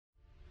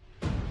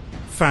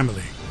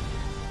Family,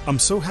 I'm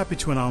so happy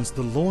to announce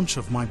the launch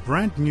of my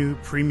brand new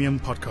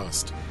premium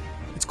podcast.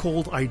 It's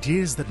called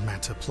Ideas That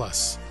Matter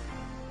Plus.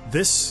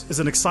 This is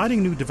an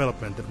exciting new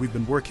development that we've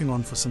been working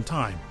on for some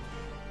time.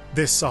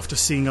 This after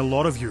seeing a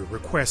lot of you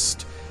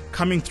request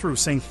coming through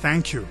saying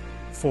thank you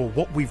for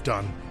what we've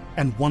done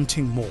and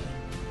wanting more.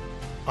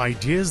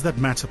 Ideas That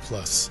Matter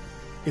Plus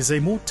is a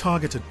more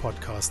targeted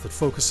podcast that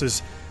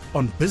focuses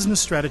on business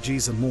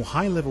strategies and more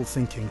high-level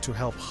thinking to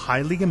help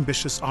highly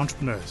ambitious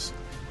entrepreneurs,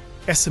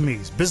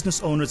 SMEs,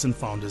 business owners and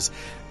founders,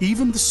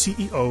 even the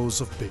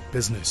CEOs of big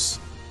business.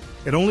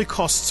 It only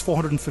costs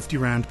 450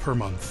 Rand per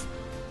month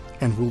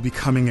and will be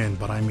coming in,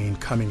 but I mean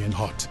coming in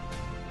hot.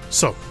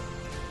 So,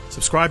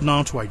 subscribe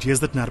now to Ideas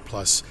That Matter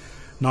Plus,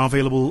 now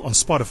available on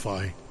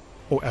Spotify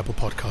or Apple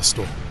Podcast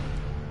Store.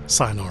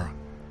 Sayonara.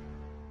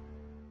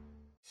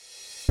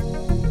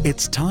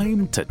 It's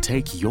time to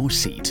take your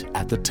seat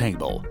at the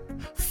table.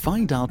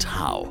 Find out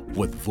how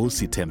with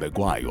Vusi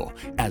Tembegwayo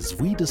as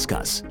we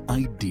discuss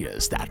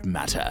ideas that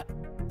matter.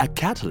 A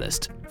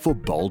catalyst for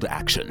bold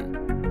action.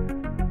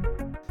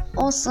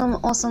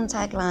 Awesome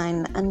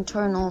tagline,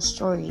 internal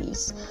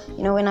stories.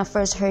 You know, when I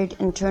first heard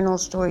internal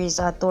stories,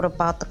 I thought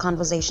about the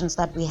conversations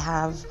that we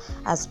have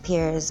as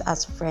peers,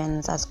 as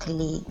friends, as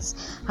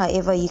colleagues.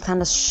 However, you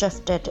kind of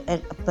shifted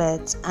it a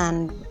bit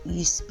and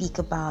you speak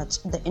about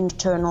the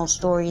internal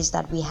stories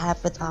that we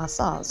have with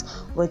ourselves,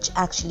 which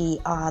actually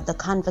are the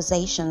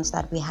conversations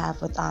that we have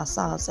with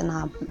ourselves in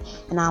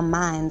our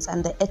minds,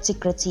 and the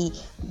integrity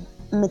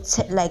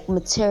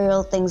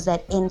material things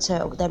that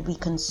enter, that we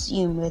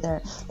consume,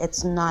 whether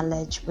it's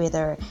knowledge,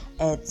 whether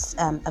it's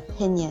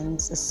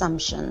opinions,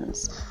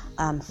 assumptions,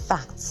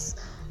 facts.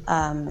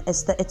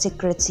 It's the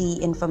integrity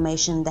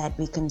information that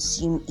we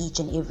consume each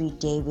and every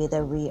day,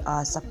 whether we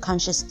are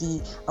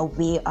subconsciously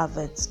aware of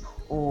it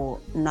or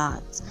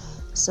not.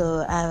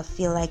 So I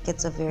feel like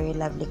it's a very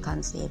lovely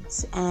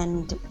concept.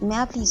 And may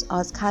I please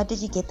ask, how did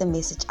you get the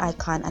message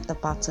icon at the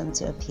bottom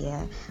to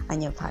appear on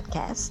your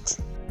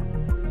podcast?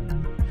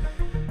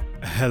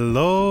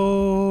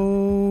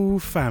 Hello,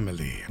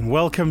 family, and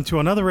welcome to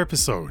another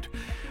episode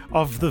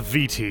of the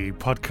VT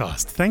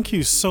podcast. Thank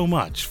you so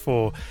much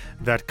for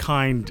that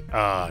kind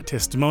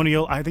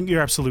testimonial. I think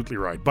you're absolutely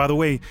right. By the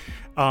way,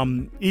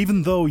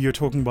 even though you're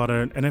talking about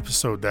an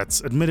episode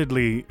that's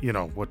admittedly,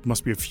 what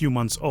must be a few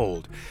months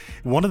old,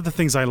 one of the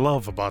things I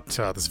love about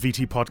this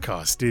VT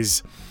podcast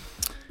is,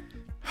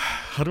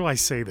 how do I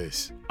say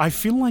this? I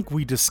feel like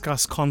we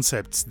discuss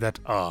concepts that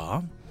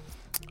are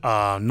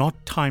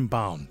not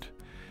time-bound.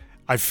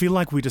 I feel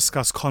like we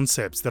discuss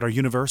concepts that are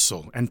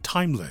universal and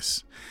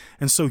timeless.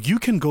 And so you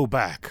can go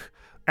back,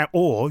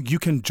 or you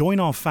can join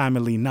our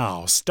family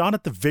now, start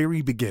at the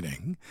very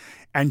beginning,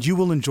 and you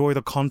will enjoy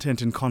the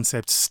content and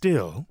concepts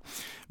still,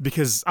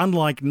 because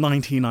unlike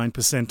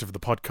 99% of the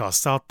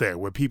podcasts out there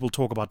where people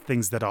talk about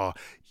things that are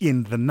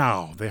in the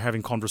now, they're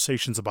having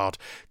conversations about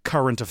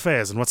current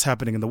affairs and what's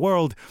happening in the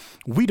world,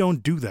 we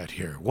don't do that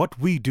here. What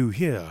we do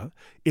here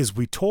is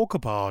we talk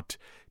about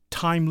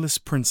timeless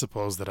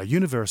principles that are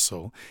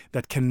universal,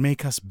 that can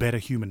make us better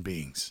human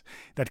beings,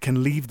 that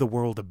can leave the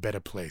world a better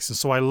place. And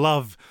so I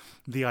love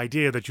the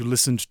idea that you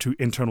listened to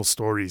internal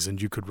stories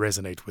and you could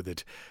resonate with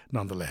it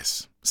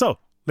nonetheless. So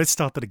let's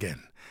start that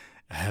again.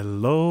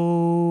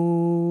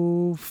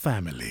 Hello,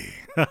 family.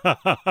 By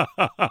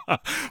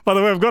the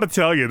way, I've got to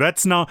tell you,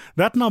 that now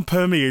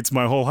permeates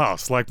my whole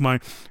house. Like my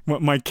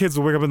kids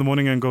will wake up in the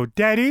morning and go,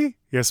 "Daddy,"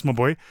 yes, my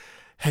boy,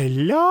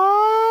 "hello,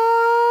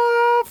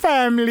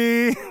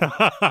 family."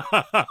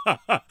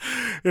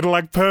 It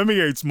like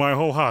permeates my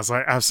whole house.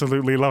 I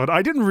absolutely love it.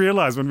 I didn't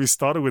realize when we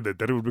started with it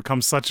that it would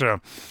become such an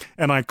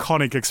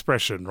iconic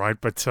expression, right?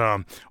 But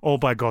all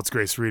by God's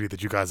grace, really,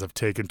 that you guys have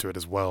taken to it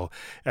as well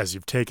as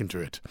you've taken to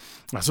it.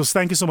 So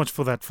thank you so much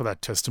for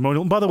that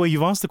testimonial. And by the way,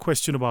 you've asked the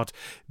question about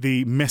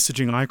the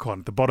messaging icon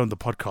at the bottom of the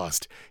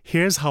podcast.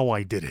 Here's how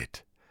I did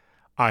it.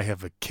 I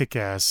have a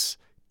kick-ass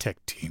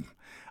tech team.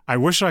 I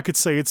wish I could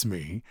say it's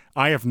me.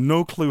 I have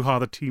no clue how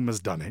the team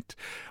has done it.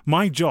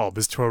 My job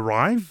is to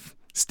arrive,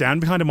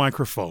 stand behind a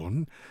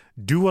microphone,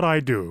 do what I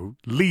do,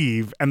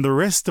 leave, and the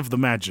rest of the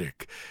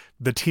magic,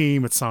 the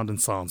team at Sound and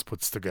Sounds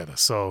puts together.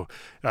 So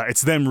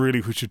it's them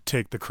really who should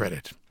take the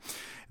credit.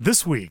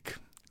 This week,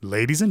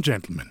 ladies and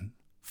gentlemen,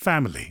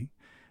 family,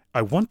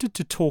 I wanted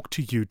to talk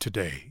to you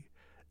today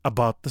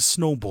about the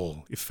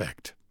snowball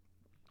effect.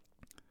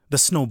 The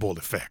snowball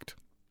effect.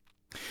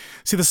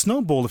 See, the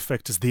snowball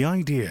effect is the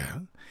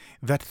idea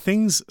that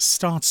things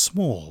start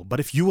small, but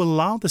if you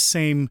allow the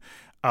same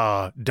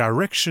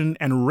direction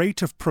and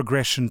rate of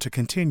progression to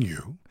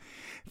continue,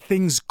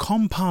 things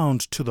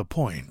compound to the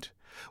point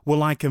where,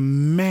 like a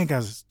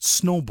mega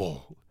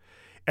snowball,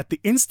 at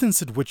the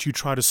instance at which you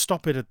try to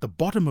stop it at the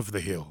bottom of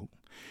the hill,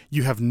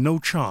 you have no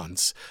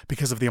chance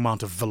because of the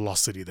amount of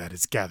velocity that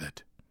is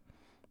gathered.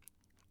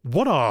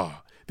 What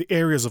are the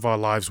areas of our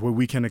lives where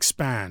we can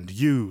expand,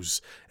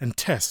 use, and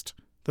test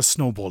the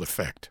snowball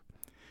effect?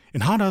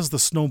 And how does the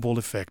snowball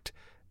effect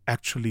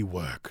actually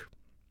work?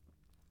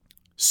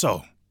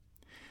 So,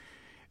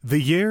 the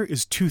year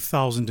is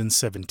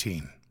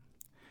 2017.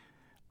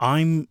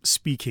 I'm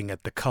speaking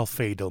at the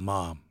Café Del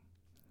Mar.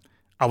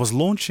 I was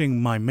launching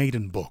my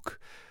maiden book,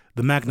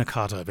 The Magna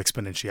Carta of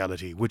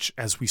Exponentiality, which,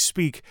 as we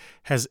speak,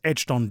 has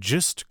edged on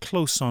just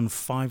close on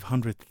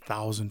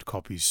 500,000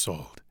 copies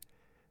sold.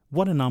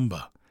 What a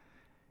number.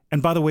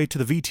 And by the way, to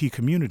the VT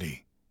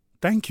community,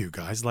 thank you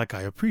guys, like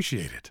I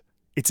appreciate it.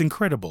 It's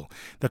incredible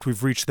that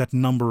we've reached that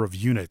number of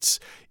units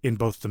in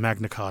both the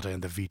Magna Carta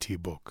and the VT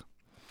book.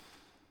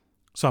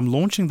 So I'm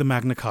launching the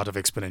Magna Carta of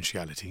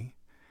Exponentiality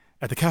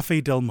at the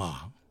Café Del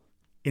Mar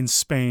in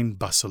Spain,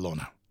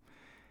 Barcelona.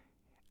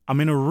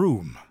 I'm in a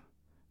room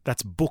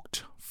that's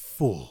booked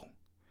full.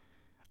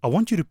 I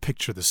want you to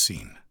picture the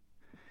scene.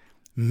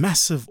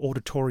 Massive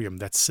auditorium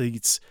that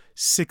seats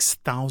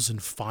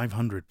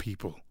 6,500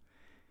 people,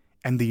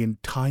 and the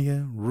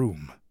entire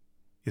room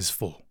is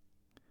full.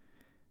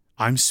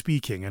 I'm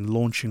speaking and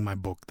launching my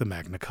book, The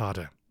Magna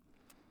Carta.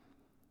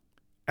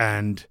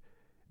 And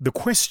the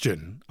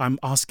question I'm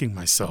asking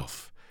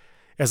myself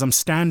as I'm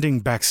standing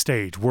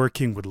backstage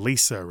working with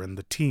Lisa and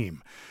the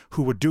team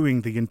who were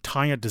doing the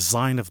entire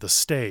design of the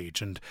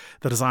stage and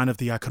the design of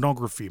the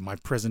iconography, my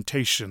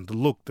presentation, the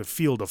look, the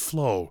feel, the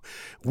flow,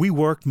 we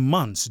worked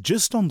months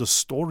just on the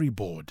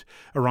storyboard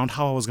around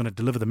how I was going to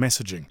deliver the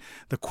messaging.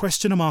 The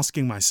question I'm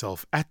asking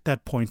myself at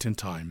that point in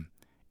time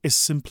is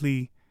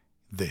simply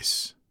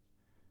this: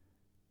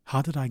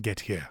 how did I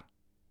get here?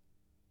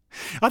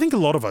 I think a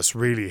lot of us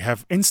really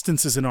have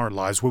instances in our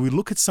lives where we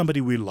look at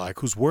somebody we like,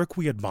 whose work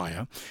we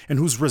admire, and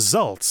whose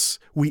results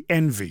we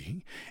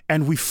envy,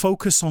 and we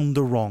focus on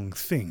the wrong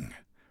thing.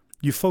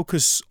 You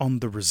focus on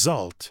the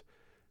result,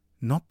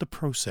 not the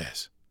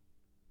process.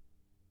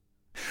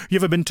 You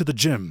ever been to the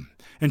gym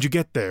and you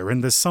get there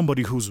and there's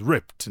somebody who's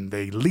ripped and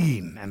they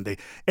lean and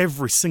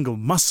every single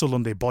muscle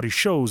on their body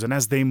shows, and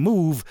as they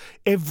move,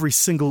 every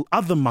single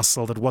other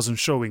muscle that wasn't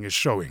showing is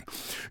showing.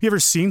 You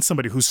ever seen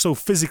somebody who's so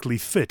physically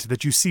fit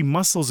that you see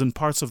muscles in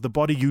parts of the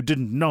body you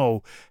didn't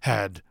know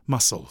had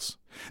muscles?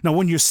 Now,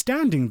 when you're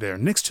standing there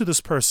next to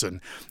this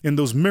person in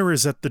those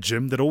mirrors at the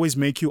gym that always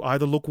make you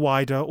either look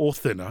wider or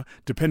thinner,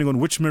 depending on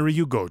which mirror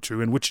you go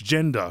to and which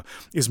gender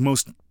is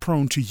most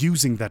prone to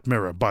using that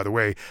mirror. By the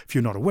way, if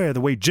you're not aware,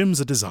 the way gyms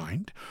are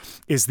designed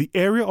is the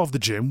area of the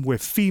gym where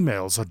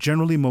females are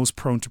generally most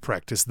prone to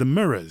practice. The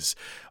mirrors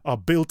are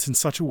built in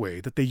such a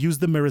way that they use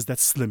the mirrors that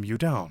slim you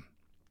down.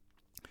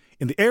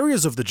 In the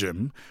areas of the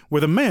gym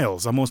where the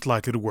males are most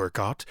likely to work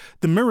out,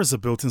 the mirrors are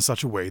built in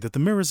such a way that the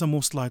mirrors are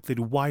most likely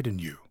to widen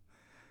you.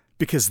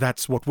 Because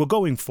that's what we're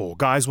going for.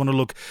 Guys want to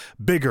look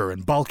bigger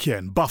and bulkier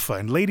and buffer,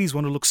 and ladies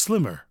want to look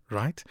slimmer,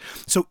 right?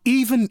 So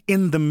even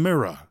in the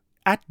mirror,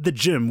 at the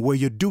gym where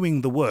you're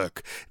doing the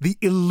work, the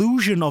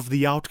illusion of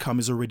the outcome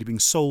is already being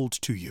sold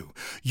to you.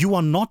 You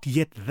are not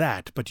yet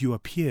that, but you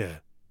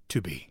appear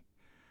to be.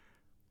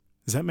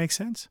 Does that make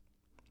sense?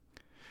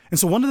 And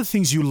so one of the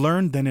things you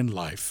learn then in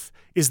life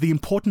is the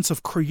importance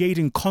of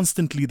creating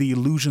constantly the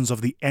illusions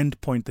of the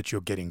end point that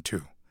you're getting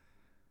to.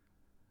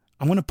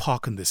 I'm going to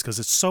park on this because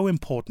it's so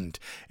important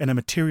and a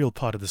material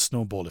part of the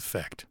snowball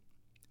effect.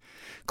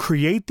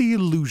 Create the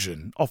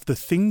illusion of the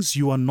things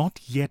you are not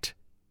yet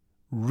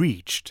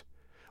reached,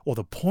 or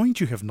the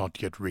point you have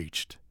not yet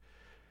reached,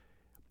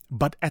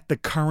 but at the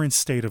current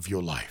state of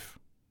your life.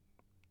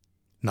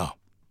 Now,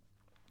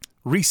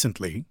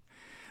 recently,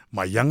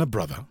 my younger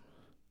brother,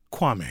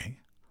 Kwame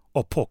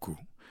Opoku,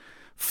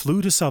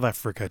 flew to South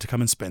Africa to come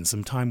and spend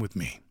some time with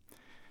me.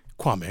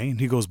 Kwame, and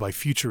he goes by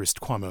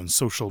Futurist Kwame on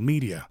social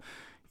media,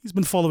 he's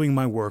been following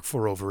my work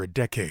for over a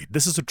decade.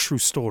 This is a true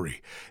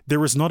story.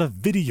 There is not a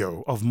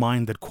video of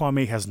mine that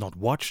Kwame has not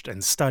watched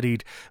and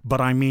studied, but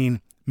I mean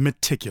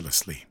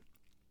meticulously.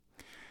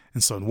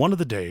 And so on one of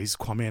the days,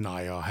 Kwame and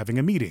I are having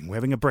a meeting. We're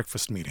having a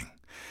breakfast meeting.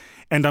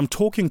 And I'm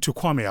talking to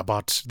Kwame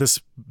about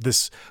this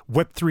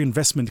Web3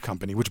 investment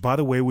company, which, by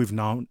the way, we've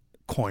now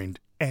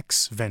coined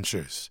X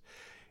Ventures.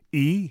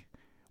 E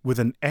with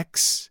an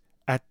X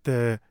at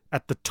the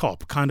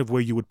top, kind of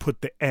where you would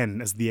put the N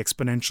as the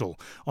exponential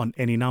on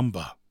any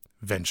number.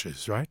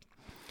 Ventures, right?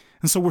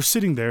 And so we're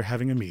sitting there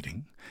having a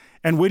meeting.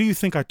 And where do you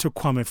think I took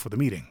Kwame for the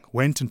meeting?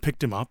 Went and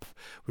picked him up.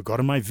 We got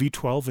in my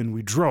V12 and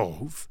we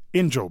drove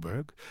in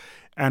Joburg.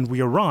 And we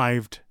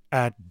arrived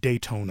at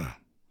Daytona,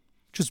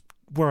 which is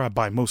where I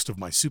buy most of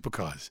my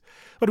supercars.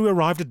 But we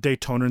arrived at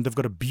Daytona and they've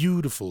got a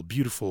beautiful,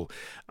 beautiful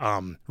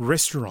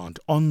restaurant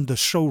on the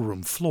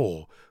showroom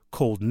floor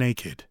called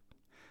Naked.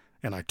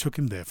 And I took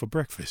him there for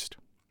breakfast.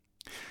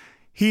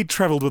 He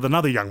traveled with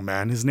another young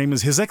man. His name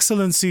is His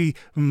Excellency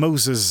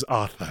Moses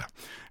Arthur.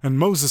 And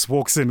Moses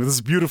walks in with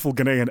this beautiful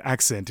Ghanaian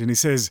accent, and he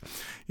says,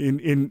 in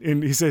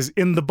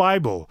the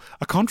Bible,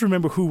 I can't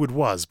remember who it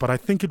was, but I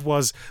think it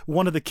was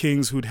one of the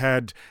kings who'd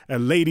had a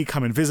lady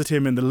come and visit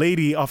him, and the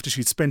lady, after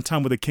she'd spent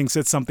time with the king,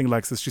 said something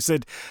like this. She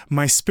said,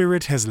 "My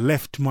spirit has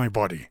left my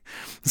body."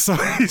 So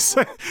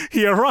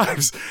he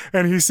arrives,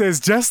 and he says,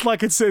 just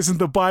like it says in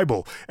the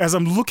Bible, as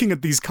I'm looking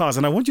at these cars,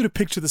 and I want you to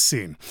picture the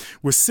scene.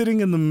 We're sitting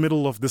in the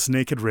middle of this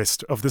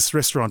this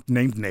restaurant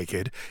named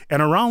Naked,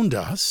 and around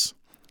us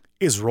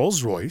is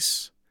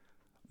Rolls-Royce,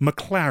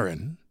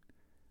 McLaren,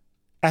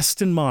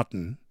 Aston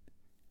Martin,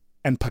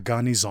 and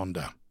Pagani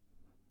Zonda.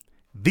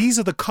 These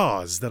are the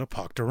cars that are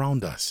parked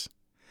around us.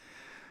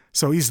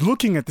 So he's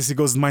looking at this. He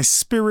goes, my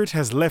spirit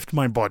has left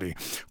my body.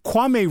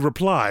 Kwame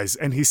replies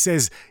and he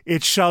says,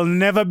 it shall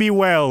never be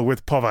well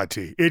with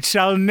poverty. It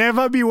shall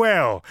never be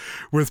well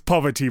with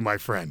poverty, my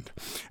friend.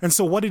 And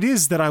so what it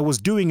is that I was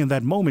doing in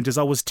that moment is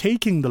I was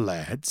taking the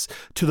lads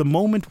to the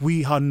moment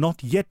we are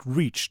not yet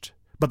reached,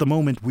 but the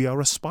moment we are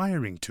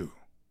aspiring to.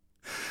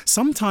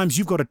 Sometimes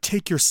you've got to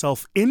take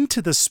yourself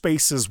into the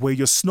spaces where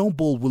your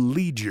snowball will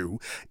lead you,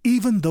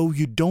 even though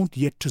you don't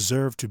yet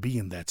deserve to be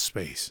in that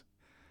space.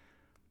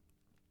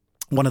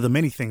 One of the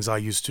many things I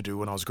used to do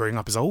when I was growing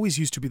up is I always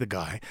used to be the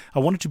guy. I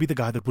wanted to be the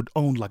guy that would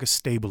own like a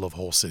stable of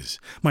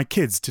horses. My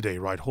kids today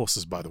ride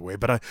horses, by the way,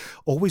 but I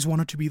always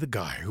wanted to be the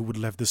guy who would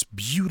have this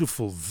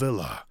beautiful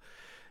villa,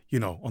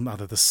 on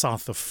either the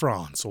south of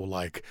France or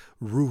like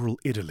rural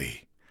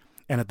Italy.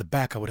 And at the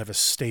back, I would have a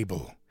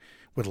stable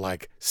with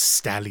like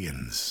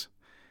stallions.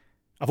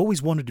 I've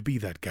always wanted to be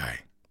that guy.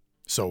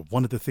 So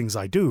one of the things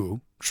I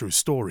do, true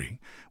story,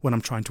 when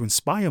I'm trying to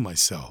inspire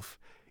myself,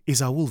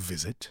 is I will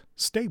visit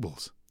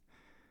stables.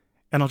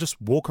 And I'll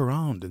just walk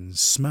around and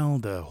smell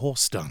the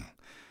horse dung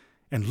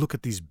and look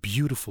at these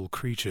beautiful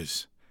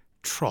creatures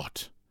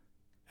trot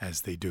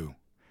as they do.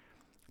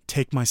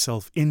 Take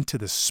myself into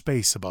the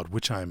space about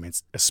which I am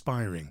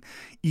aspiring,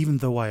 even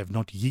though I have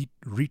not yet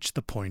reached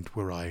the point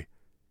where I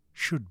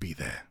should be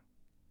there.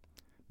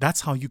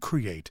 That's how you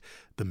create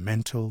the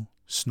mental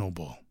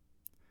snowball.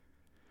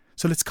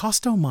 So let's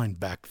cast our mind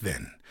back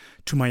then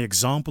to my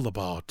example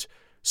about,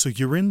 so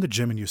you're in the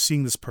gym and you're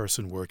seeing this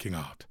person working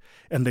out,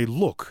 and they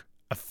look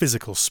a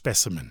physical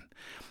specimen.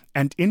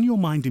 And in your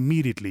mind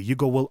immediately you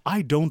go, well,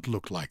 I don't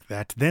look like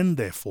that, then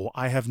therefore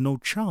I have no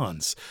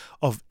chance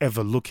of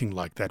ever looking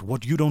like that.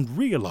 What you don't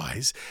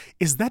realize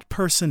is that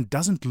person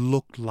doesn't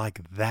look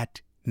like that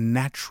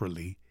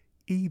naturally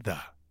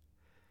either.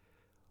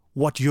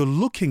 What you're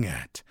looking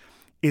at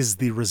is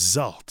the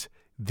result,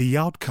 the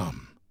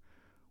outcome.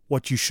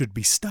 What you should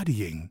be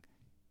studying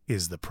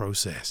is the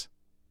process.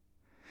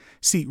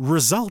 See,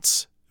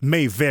 results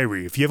may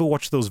vary. If you ever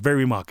watch those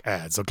Verimark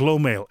ads or Glow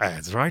Mail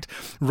ads, right?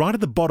 Right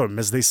at the bottom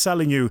as they're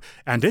selling you,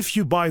 and if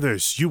you buy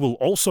this, you will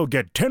also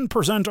get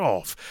 10%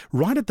 off.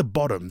 Right at the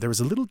bottom, there is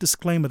a little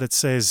disclaimer that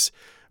says,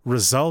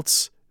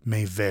 results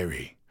may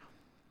vary.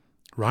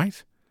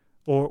 Right?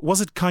 Or was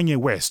it Kanye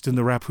West in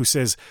the rap who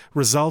says,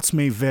 results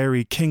may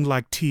vary, king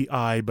like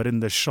T.I., but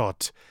in the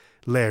shot,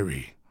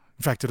 Larry.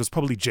 In fact, it was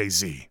probably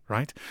Jay-Z,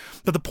 right?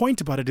 But the point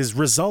about it is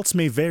results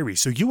may vary.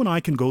 So you and I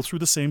can go through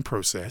the same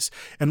process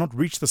and not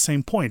reach the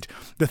same point.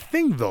 The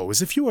thing, though,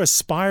 is if you are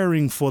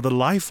aspiring for the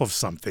life of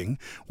something,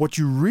 what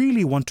you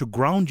really want to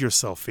ground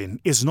yourself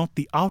in is not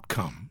the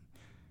outcome.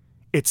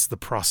 It's the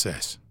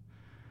process.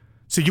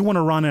 So you want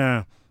to run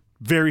a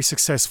very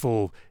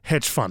successful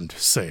hedge fund,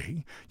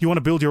 say. You want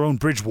to build your own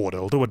Bridgewater,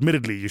 although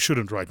admittedly you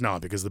shouldn't right now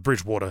because the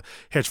Bridgewater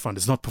hedge fund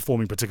is not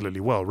performing particularly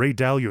well. Ray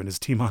Dalio and his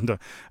team are under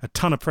a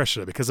ton of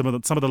pressure because some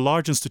of the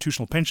large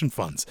institutional pension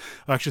funds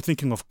are actually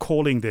thinking of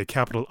calling their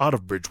capital out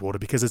of Bridgewater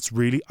because it's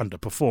really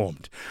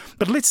underperformed.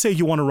 But let's say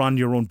you want to run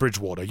your own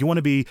Bridgewater. You want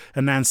to be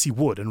a Nancy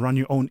Wood and run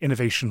your own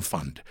innovation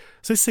fund.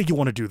 So let's say you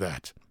want to do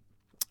that.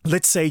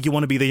 Let's say you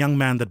want to be the young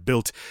man that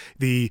built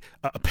the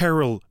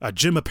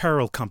gym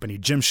apparel company,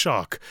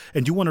 Gymshark,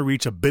 and you want to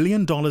reach $1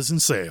 billion in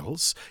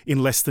sales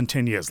in less than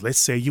 10 years. Let's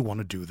say you want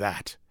to do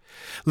that.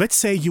 Let's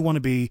say you want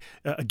to be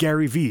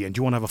Gary Vee and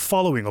you want to have a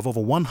following of over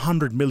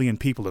 100 million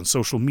people on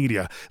social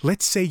media.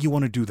 Let's say you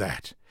want to do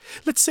that.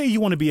 Let's say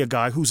you want to be a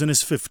guy who's in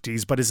his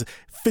 50s but is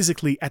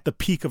physically at the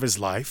peak of his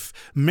life,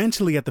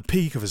 mentally at the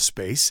peak of his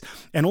space,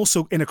 and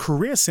also in a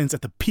career sense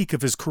at the peak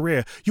of his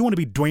career. You want to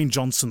be Dwayne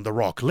Johnson, The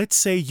Rock. Let's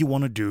say you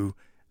want to do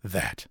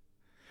that.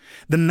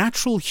 The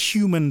natural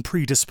human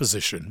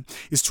predisposition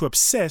is to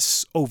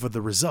obsess over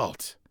the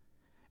result.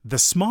 The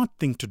smart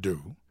thing to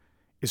do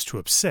is to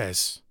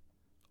obsess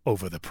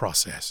over the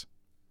process.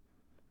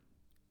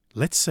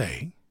 Let's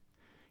say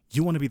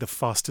you want to be the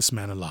fastest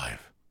man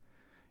alive.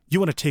 You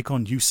want to take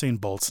on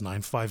Usain Bolt's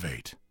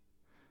 958.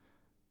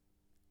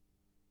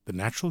 The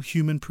natural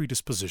human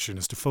predisposition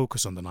is to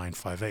focus on the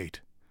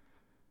 958.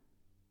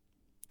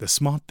 The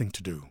smart thing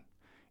to do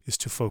is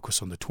to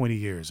focus on the 20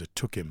 years it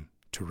took him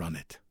to run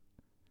it.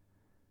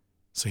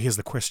 So here's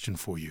the question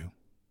for you.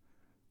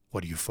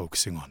 What are you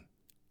focusing on?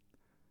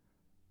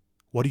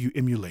 What are you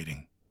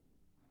emulating?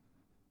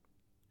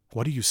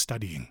 What are you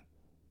studying?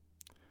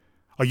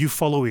 Are you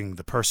following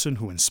the person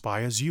who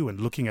inspires you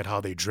and looking at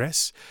how they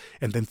dress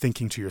and then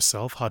thinking to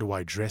yourself, how do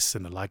I dress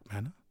in a like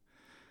manner?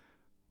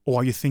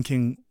 Or are you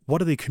thinking,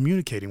 what are they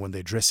communicating when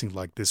they're dressing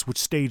like this? Which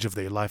stage of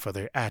their life are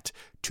they at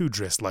to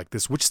dress like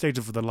this? Which stage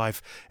of their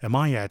life am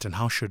I at, and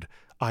how should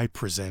I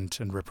present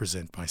and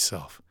represent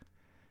myself?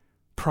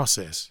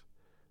 Process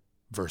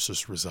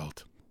versus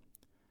result.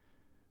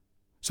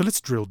 So let's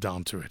drill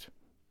down to it.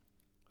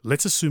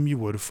 Let's assume you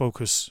were to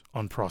focus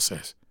on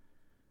process.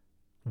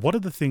 What are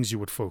the things you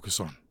would focus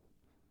on?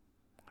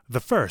 The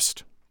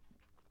first,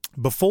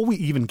 before we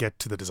even get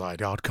to the desired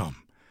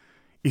outcome,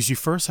 is you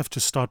first have to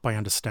start by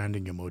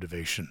understanding your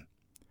motivation.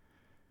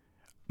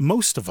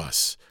 Most of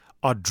us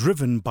are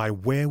driven by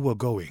where we're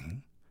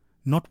going,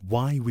 not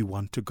why we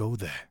want to go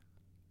there.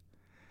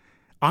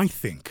 I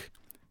think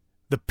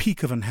the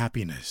peak of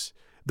unhappiness,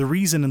 the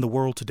reason in the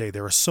world today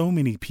there are so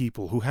many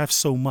people who have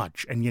so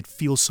much and yet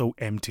feel so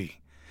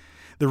empty,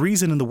 the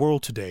reason in the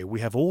world today we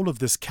have all of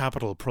this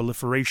capital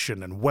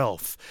proliferation and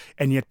wealth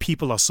and yet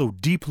people are so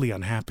deeply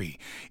unhappy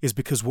is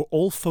because we're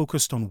all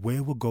focused on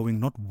where we're going,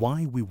 not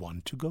why we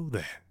want to go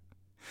there.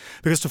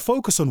 Because to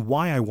focus on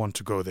why I want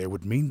to go there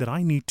would mean that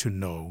I need to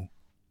know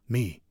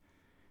me.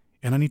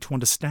 And I need to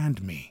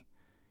understand me.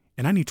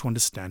 And I need to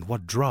understand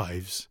what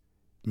drives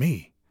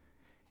me.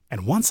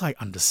 And once I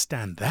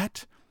understand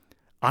that,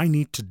 I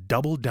need to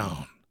double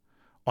down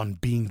on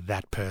being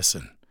that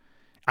person.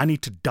 I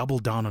need to double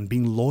down on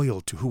being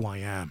loyal to who I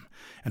am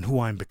and who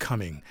I'm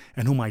becoming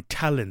and who my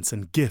talents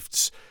and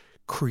gifts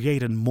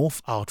create and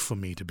morph out for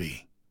me to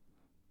be.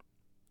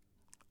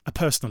 A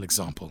personal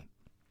example.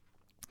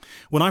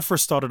 When I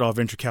first started our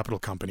venture capital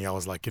company, I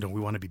was like,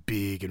 we want to be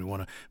big and we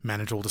want to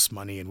manage all this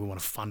money and we want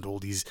to fund all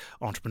these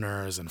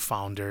entrepreneurs and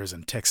founders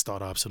and tech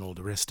startups and all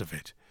the rest of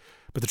it.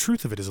 But the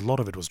truth of it is a lot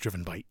of it was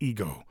driven by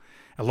ego.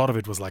 A lot of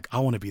it was like, I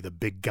want to be the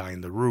big guy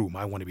in the room.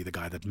 I want to be the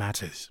guy that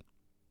matters.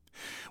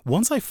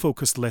 Once I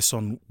focused less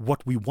on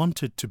what we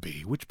wanted to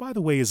be, which by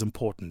the way is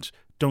important,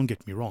 don't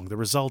get me wrong, the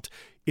result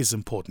is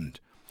important.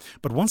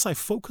 But once I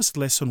focused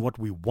less on what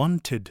we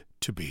wanted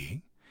to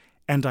be,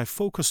 and I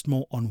focused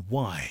more on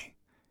why,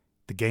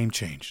 the game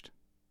changed.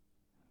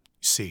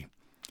 You see,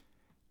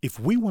 if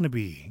we want to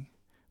be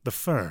the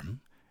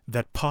firm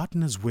that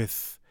partners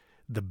with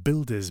the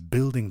builders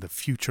building the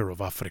future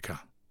of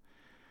Africa,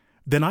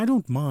 then I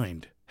don't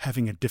mind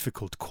having a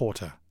difficult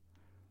quarter.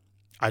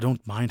 I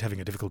don't mind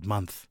having a difficult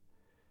month.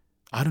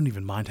 I don't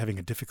even mind having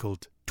a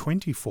difficult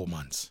 24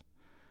 months.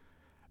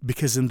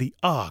 Because in the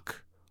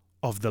arc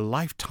of the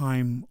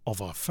lifetime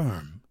of our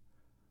firm,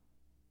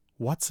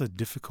 what's a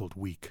difficult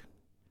week?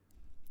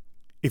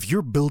 If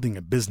you're building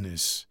a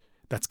business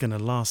that's going to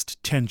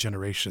last 10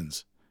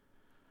 generations,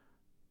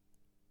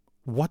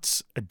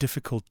 what's a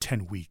difficult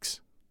 10 weeks?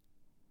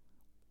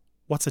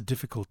 What's a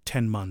difficult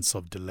 10 months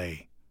of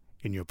delay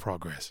in your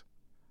progress?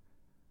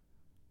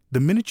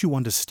 The minute you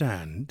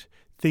understand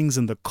things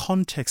in the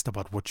context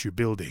about what you're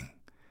building,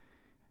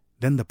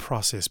 then the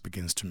process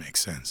begins to make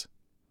sense.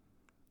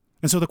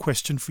 And so the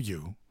question for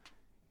you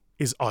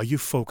is, are you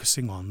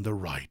focusing on the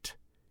right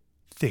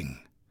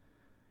thing?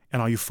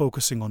 And are you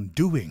focusing on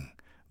doing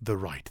the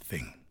right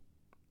thing?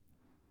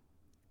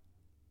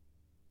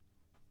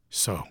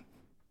 So,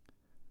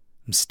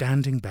 I'm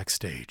standing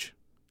backstage,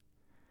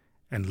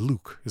 and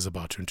Luke is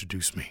about to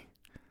introduce me.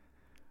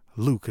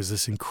 Luke is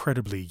this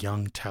incredibly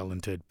young,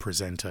 talented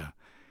presenter.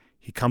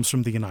 He comes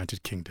from the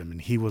United Kingdom, and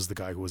he was the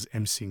guy who was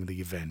emceeing the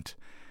event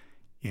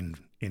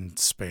in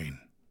Spain.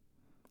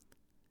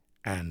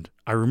 And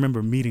I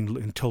remember meeting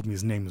and told me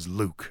his name was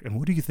Luke. And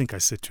what do you think I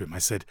said to him? I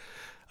said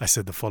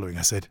the following.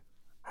 I said,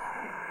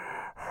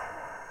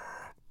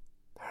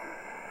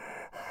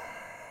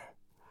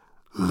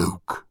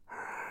 Luke,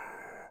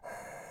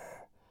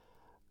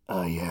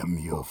 I am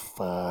your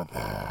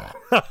father.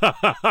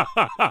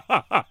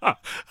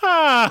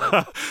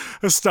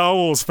 Star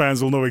Wars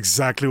fans will know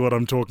exactly what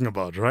I'm talking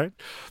about, right?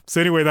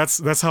 So anyway,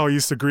 that's how I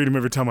used to greet him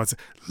every time I'd say,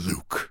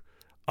 Luke,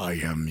 I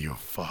am your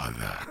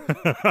father.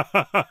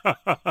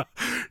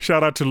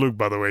 Shout out to Luke,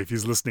 by the way, if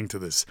he's listening to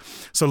this.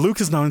 So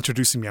Luke is now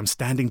introducing me. I'm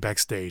standing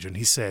backstage and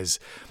he says,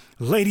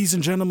 ladies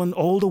and gentlemen,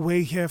 all the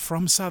way here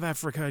from South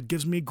Africa, it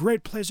gives me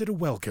great pleasure to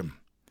welcome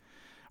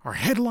our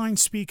headline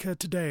speaker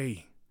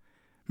today,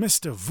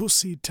 Mr.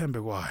 Vusi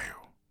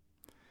Tembekwayo.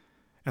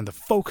 And the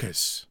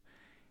focus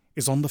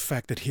is on the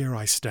fact that here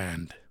I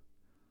stand,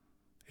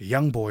 a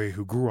young boy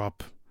who grew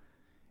up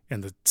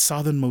in the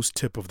southernmost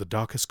tip of the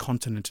darkest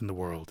continent in the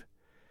world,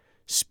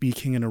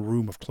 speaking in a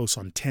room of close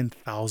on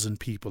 10,000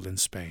 people in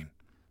Spain,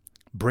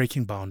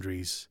 breaking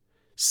boundaries,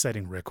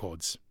 setting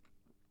records.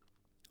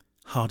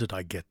 How did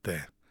I get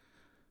there?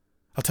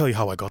 I'll tell you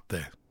how I got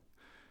there.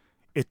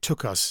 It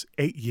took us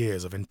 8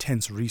 years of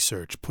intense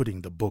research putting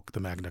the book, the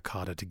Magna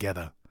Carta,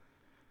 together.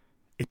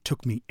 It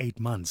took me 8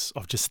 months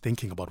of just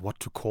thinking about what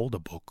to call the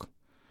book,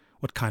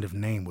 what kind of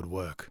name would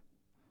work.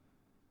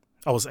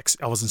 I was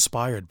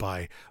inspired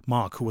by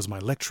Mark, who was my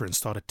lecturer and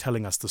started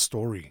telling us the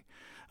story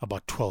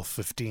about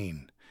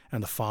 1215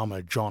 and the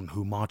farmer John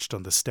who marched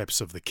on the steps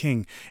of the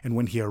king, and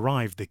when he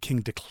arrived, the king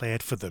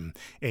declared for them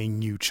a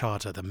new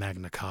charter, the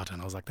Magna Carta.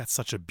 And I was like, that's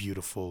such a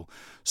beautiful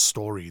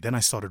story. Then I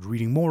started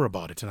reading more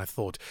about it, and I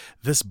thought,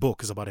 this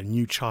book is about a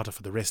new charter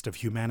for the rest of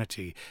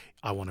humanity.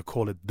 I want to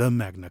call it the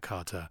Magna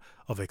Carta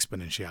of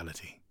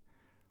Exponentiality.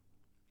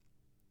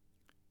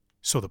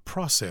 So the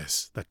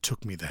process that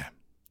took me there,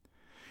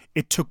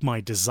 it took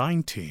my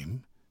design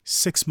team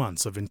 6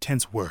 months of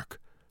intense work,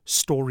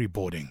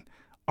 storyboarding,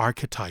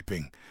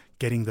 archetyping,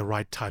 getting the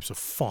right types of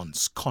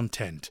fonts,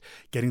 content,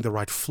 getting the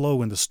right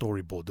flow in the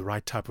storyboard, the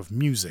right type of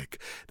music,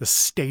 the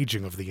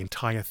staging of the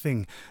entire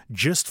thing,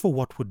 just for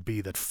what would be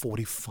that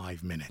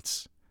 45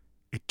 minutes.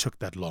 It took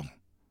that long.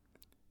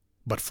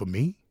 But for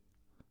me,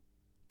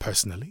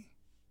 personally,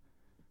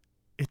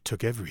 it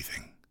took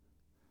everything.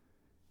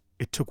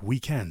 It took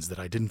weekends that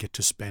I didn't get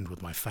to spend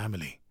with my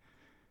family.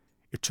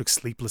 It took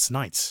sleepless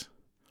nights.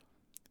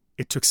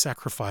 It took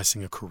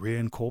sacrificing a career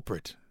in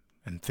corporate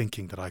and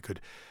thinking that I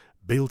could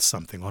build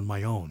something on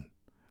my own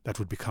that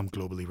would become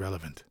globally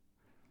relevant.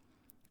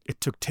 It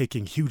took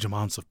taking huge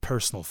amounts of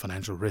personal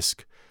financial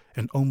risk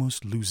and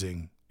almost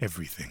losing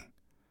everything.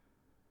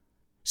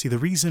 See, the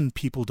reason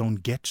people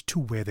don't get to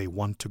where they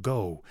want to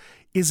go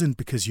isn't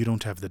because you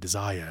don't have the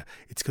desire,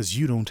 it's because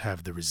you don't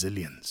have the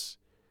resilience.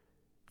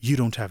 You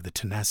don't have the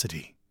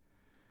tenacity.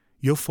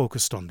 You're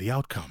focused on the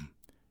outcome.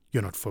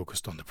 You're not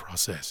focused on the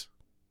process.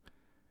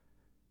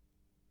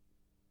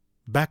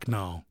 Back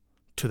now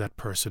to that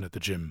person at the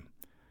gym,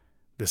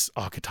 this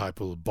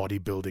archetypal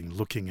bodybuilding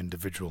looking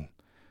individual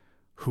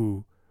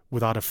who,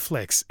 without a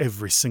flex,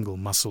 every single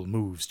muscle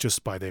moves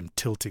just by them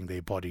tilting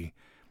their body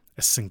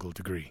a single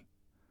degree.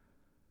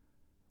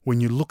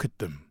 When you look at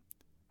them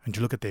and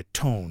you look at their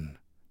tone,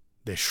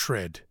 their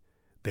shred,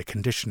 their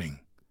conditioning,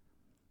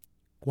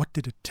 what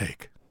did it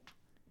take?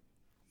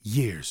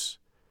 Years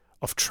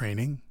of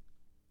training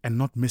and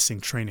not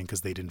missing training because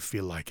they didn't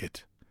feel like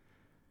it.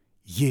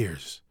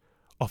 Years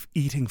of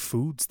eating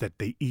foods that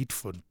they eat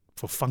for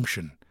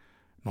function,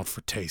 not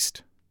for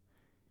taste.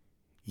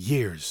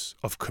 Years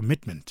of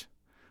commitment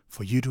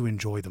for you to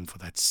enjoy them for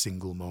that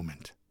single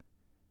moment.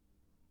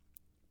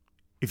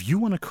 If you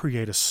want to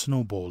create a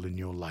snowball in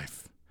your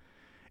life,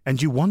 and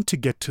you want to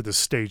get to the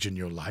stage in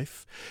your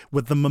life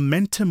where the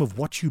momentum of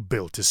what you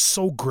built is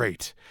so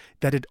great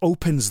that it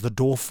opens the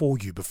door for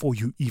you before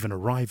you even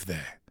arrive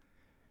there,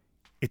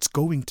 it's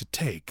going to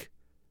take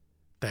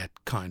that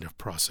kind of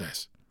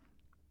process.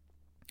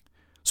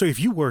 So if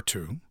you were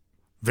to,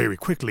 very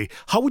quickly,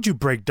 how would you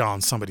break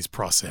down somebody's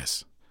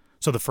process?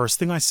 So the first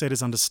thing I said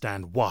is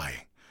understand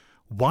why.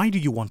 Why do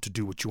you want to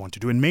do what you want to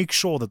do? And make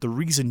sure that the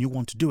reason you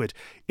want to do it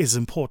is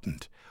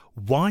important.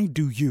 Why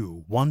do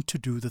you want to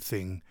do the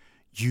thing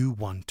you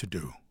want to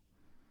do?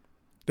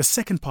 The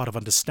second part of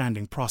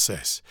understanding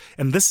process,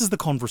 and this is the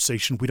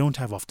conversation we don't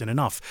have often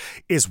enough,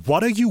 is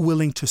what are you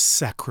willing to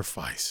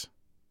sacrifice?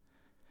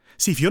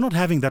 See, if you're not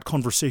having that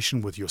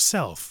conversation with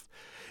yourself,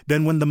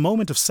 then when the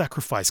moment of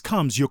sacrifice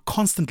comes, you're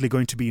constantly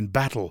going to be in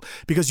battle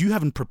because you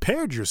haven't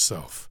prepared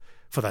yourself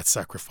for that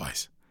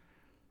sacrifice.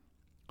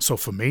 So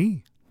for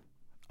me,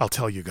 I'll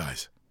tell you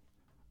guys,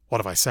 what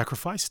have I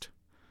sacrificed?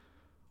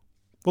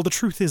 Well, the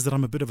truth is that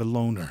I'm a bit of a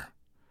loner.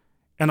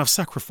 And I've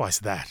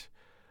sacrificed that.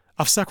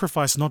 I've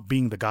sacrificed not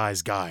being the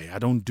guy's guy. I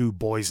don't do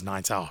boys'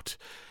 nights out.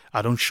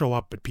 I don't show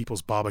up at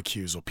people's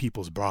barbecues or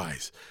people's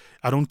braais.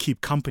 I don't keep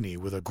company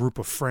with a group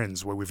of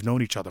friends where we've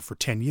known each other for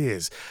 10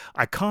 years.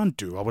 I can't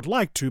do. I would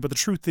like to, but the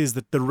truth is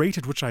that the rate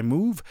at which I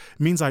move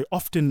means I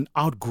often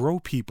outgrow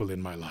people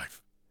in my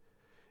life.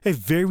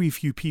 Very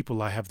few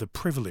people I have the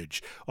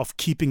privilege of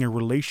keeping a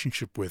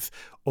relationship with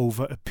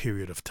over a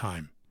period of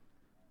time.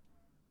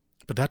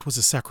 But that was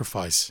a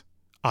sacrifice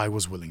I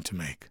was willing to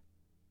make.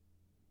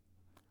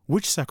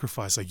 Which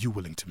sacrifice are you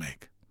willing to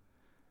make?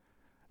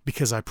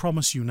 Because I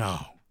promise you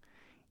now,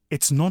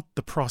 it's not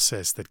the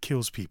process that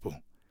kills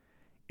people.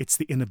 It's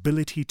the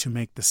inability to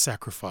make the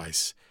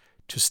sacrifice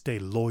to stay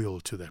loyal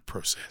to that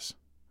process.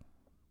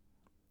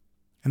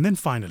 And then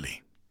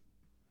finally,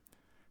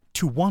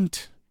 to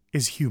want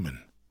is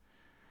human.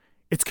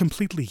 It's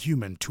completely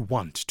human to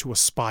want, to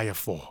aspire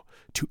for,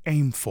 to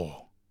aim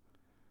for.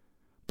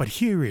 But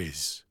here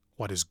is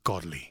what is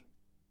godly.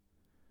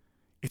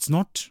 It's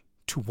not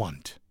to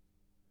want.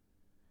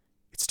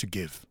 It's to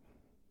give.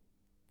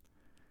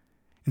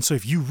 And so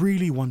if you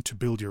really want to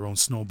build your own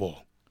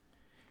snowball,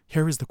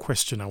 here is the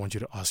question I want you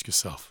to ask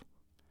yourself.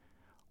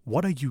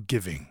 What are you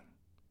giving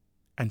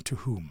and to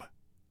whom?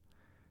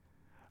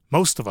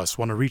 Most of us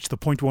want to reach the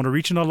point we want to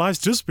reach in our lives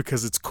just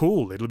because it's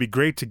cool. It'll be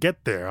great to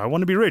get there. I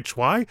want to be rich.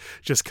 Why?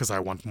 Just because I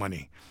want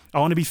money. I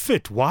want to be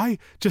fit. Why?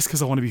 Just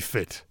because I want to be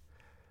fit.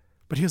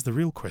 But here's the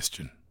real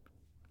question.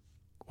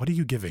 What are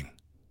you giving?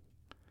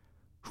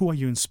 Who are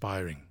you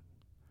inspiring?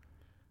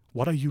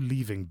 What are you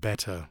leaving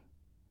better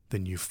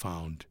than you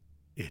found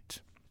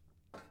it?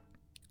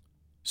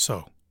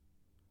 So,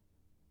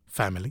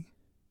 family,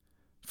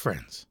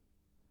 friends,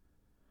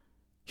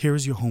 here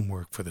is your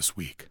homework for this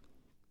week.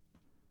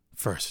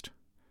 First,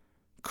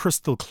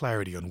 crystal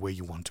clarity on where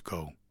you want to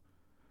go.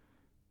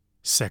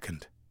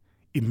 Second,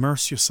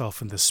 immerse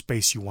yourself in the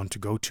space you want to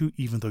go to,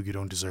 even though you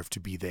don't deserve to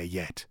be there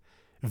yet.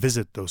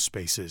 Visit those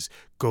spaces,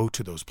 go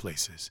to those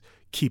places,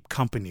 keep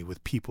company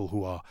with people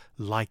who are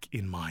like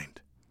in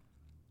mind.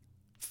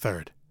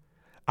 Third,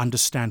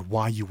 understand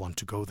why you want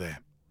to go there.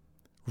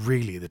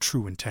 Really, the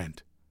true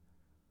intent.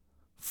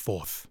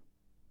 Fourth,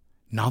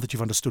 now that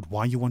you've understood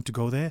why you want to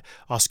go there,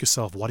 ask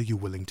yourself, what are you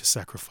willing to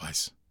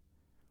sacrifice?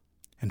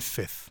 And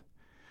fifth,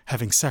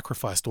 having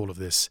sacrificed all of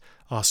this,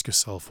 ask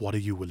yourself, what are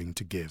you willing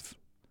to give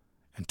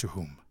and to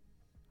whom?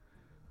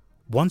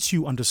 Once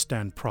you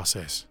understand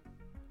process,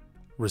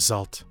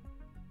 result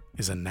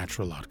is a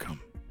natural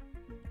outcome.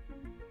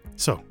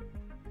 So,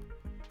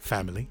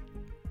 family,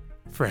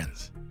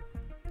 friends,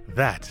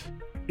 that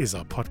is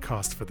our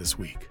podcast for this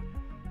week.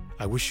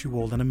 I wish you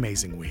all an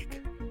amazing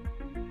week.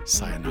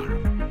 Sayonara.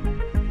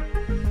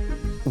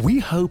 We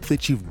hope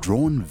that you've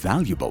drawn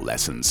valuable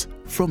lessons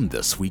from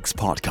this week's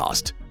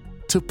podcast.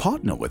 To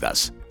partner with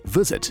us,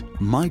 visit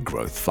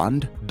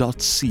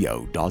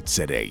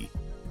mygrowthfund.co.za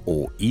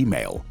or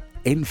email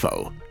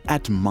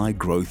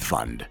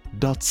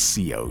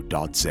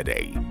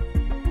info@mygrowthfund.co.za.